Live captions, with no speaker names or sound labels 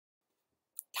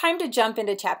time to jump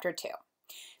into chapter 2.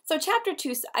 So chapter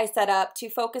 2 I set up to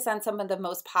focus on some of the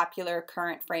most popular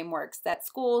current frameworks that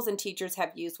schools and teachers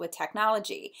have used with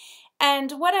technology.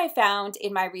 And what I found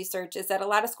in my research is that a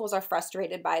lot of schools are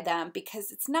frustrated by them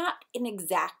because it's not an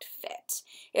exact fit.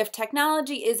 If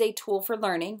technology is a tool for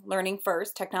learning, learning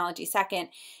first, technology second,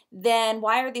 then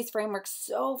why are these frameworks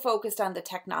so focused on the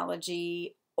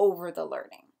technology over the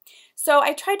learning? So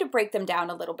I tried to break them down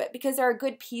a little bit because there are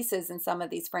good pieces in some of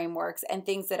these frameworks and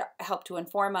things that help to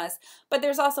inform us, but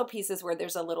there's also pieces where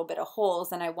there's a little bit of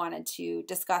holes, and I wanted to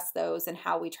discuss those and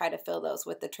how we try to fill those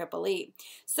with the Triple E.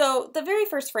 So the very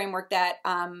first framework that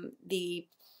the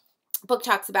book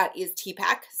talks about is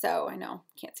TPACK. So I know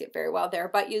you can't see it very well there,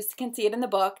 but you can see it in the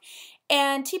book.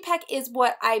 And TPACK is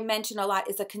what I mention a lot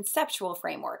is a conceptual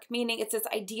framework, meaning it's this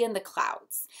idea in the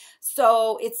clouds.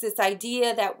 So it's this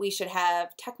idea that we should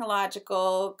have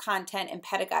technological content and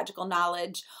pedagogical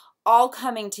knowledge all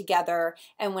coming together.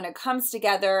 And when it comes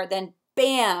together, then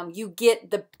bam, you get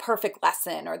the perfect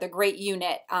lesson or the great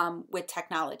unit with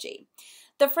technology.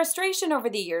 The frustration over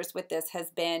the years with this has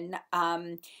been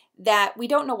that we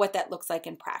don't know what that looks like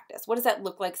in practice. What does that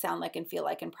look like, sound like, and feel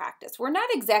like in practice? We're not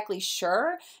exactly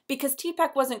sure because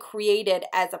TPACK wasn't created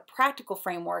as a practical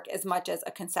framework as much as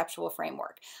a conceptual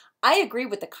framework. I agree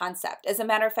with the concept. As a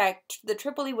matter of fact, the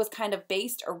Triple E was kind of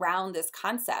based around this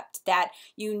concept that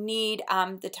you need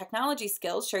the technology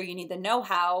skills, sure you need the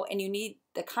know-how, and you need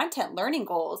the content learning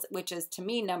goals, which is to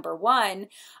me number one,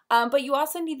 but you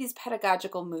also need these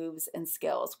pedagogical moves and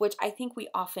skills, which I think we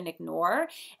often ignore.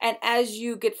 And as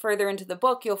you get further into the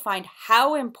book, you'll find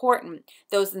how important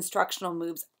those instructional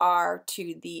moves are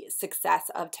to the success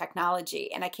of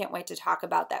technology. And I can't wait to talk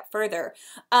about that further.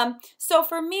 So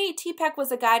for me, TPACK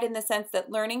was a guide in the sense that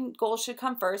learning goals should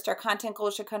come first, our content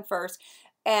goals should come first,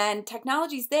 and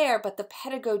technology's there, but the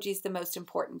pedagogy is the most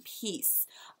important piece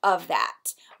of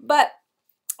that. But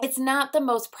it's not the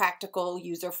most practical,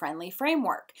 user-friendly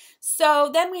framework. So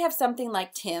then we have something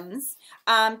like TIMS.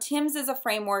 TIMS is a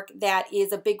framework that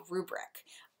is a big rubric.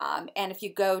 And if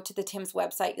you go to the TIMS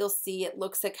website, you'll see it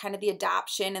looks at kind of the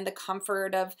adoption and the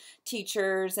comfort of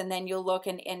teachers, and then you'll look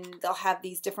and they'll have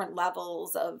these different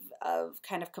levels of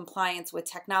kind of compliance with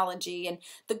technology. And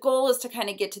the goal is to kind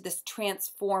of get to this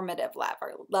transformative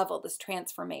level, this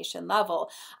transformation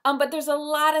level. But there's a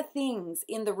lot of things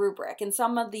in the rubric, and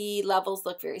some of the levels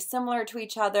look very similar to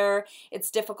each other.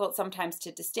 It's difficult sometimes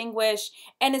to distinguish,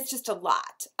 and it's just a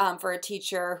lot for a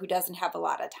teacher who doesn't have a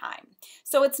lot of time.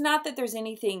 So it's not that there's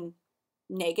anything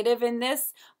negative in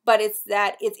this, but it's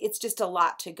that it's just a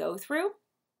lot to go through.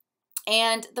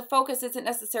 And the focus isn't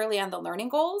necessarily on the learning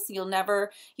goals. You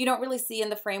don't really see in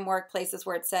the framework places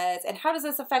where it says, and how does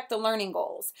this affect the learning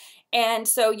goals? And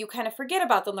so you kind of forget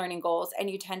about the learning goals and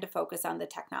you tend to focus on the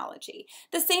technology.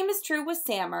 The same is true with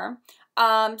SAMR.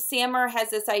 SAMR has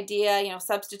this idea,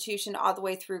 substitution all the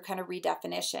way through kind of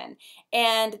redefinition.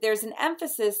 And there's an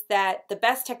emphasis that the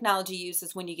best technology use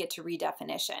is when you get to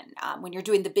redefinition, when you're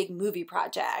doing the big movie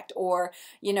project, or,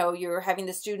 you're having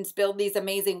the students build these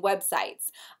amazing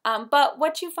websites. But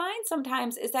what you find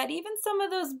sometimes is that even some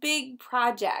of those big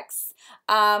projects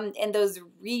and those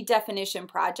redefinition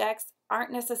projects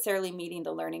aren't necessarily meeting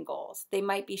the learning goals. They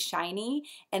might be shiny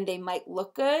and they might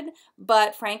look good,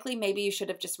 but frankly, maybe you should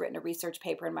have just written a research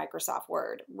paper in Microsoft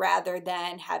Word rather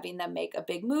than having them make a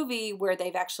big movie where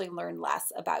they've actually learned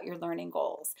less about your learning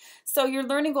goals. So your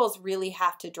learning goals really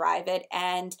have to drive it,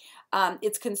 and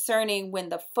it's concerning when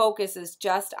the focus is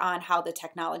just on how the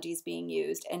technology is being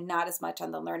used and not as much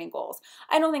on the learning goals.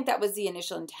 I don't think that was the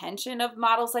initial intention of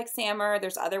models like SAMR.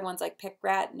 There's other ones like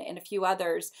PICRAT and a few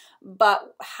others,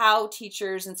 but how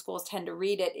teachers and schools tend to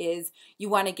read it is you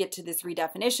want to get to this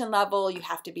redefinition level. You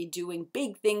have to be doing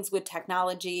big things with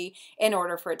technology in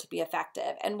order for it to be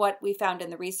effective. And what we found in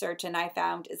the research, and I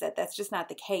found, is that that's just not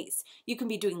the case. You can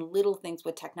be doing little things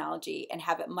with technology and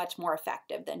have it much more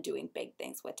effective than doing big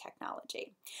things with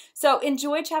technology. So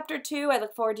enjoy chapter 2. I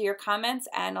look forward to your comments,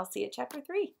 and I'll see you at chapter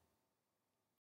 3.